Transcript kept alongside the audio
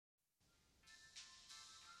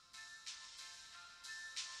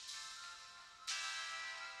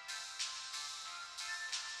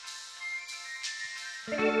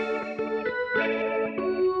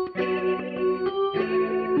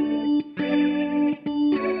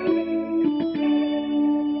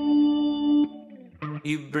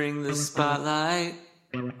You bring the spotlight,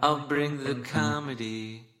 I'll bring the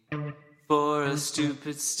comedy. For a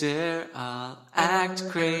stupid stare, I'll act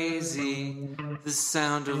crazy. The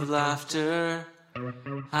sound of laughter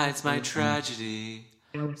hides my tragedy,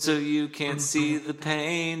 so you can't see the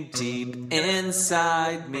pain deep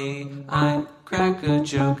inside me. I crack a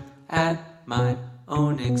joke at my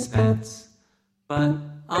own expense, but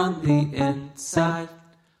on the inside,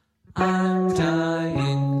 I'm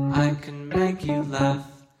dying. I can make you laugh,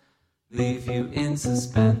 leave you in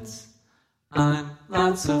suspense. I'm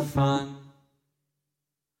lots of fun,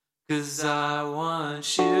 'cause I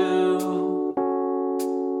want you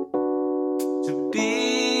to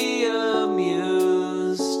be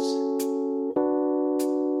amused.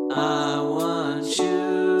 I want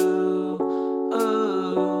you,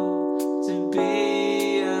 oh, to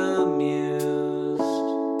be amused.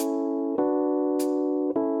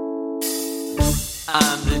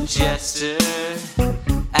 I'm the jester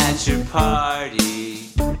at your party.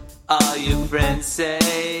 All your friends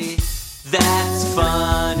say that's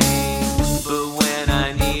funny, but when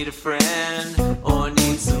I need a friend or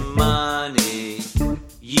need some money,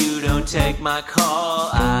 you don't take my call.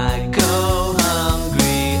 I go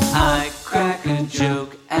hungry. I crack a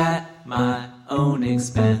joke at my own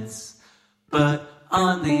expense, but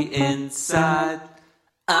on the inside,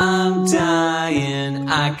 I'm dying.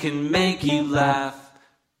 I can make you laugh,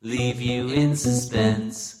 leave you in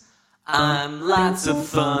suspense. I'm lots of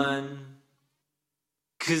fun,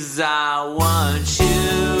 'cause I want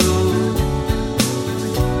you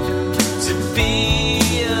to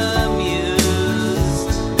be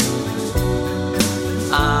amused.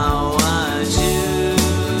 I want you,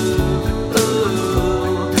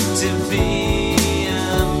 ooh, to be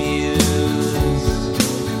amused.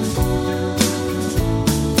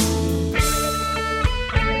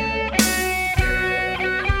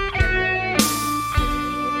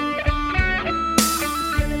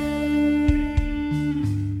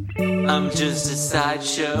 I'm just a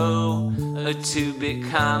sideshow, a two-bit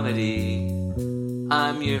comedy.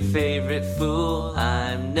 I'm your favorite fool,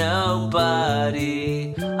 I'm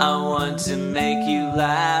nobody. I want to make you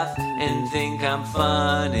laugh and think I'm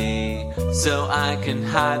funny, so I can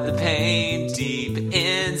hide the pain deep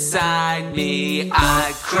inside me.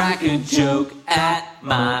 I crack a joke at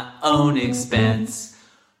my own expense,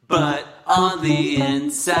 but on the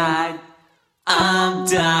inside, I'm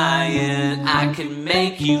dying. I can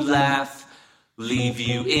make you laugh, leave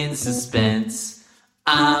you in suspense.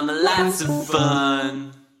 I'm lots of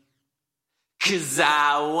fun, 'cause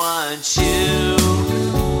I want you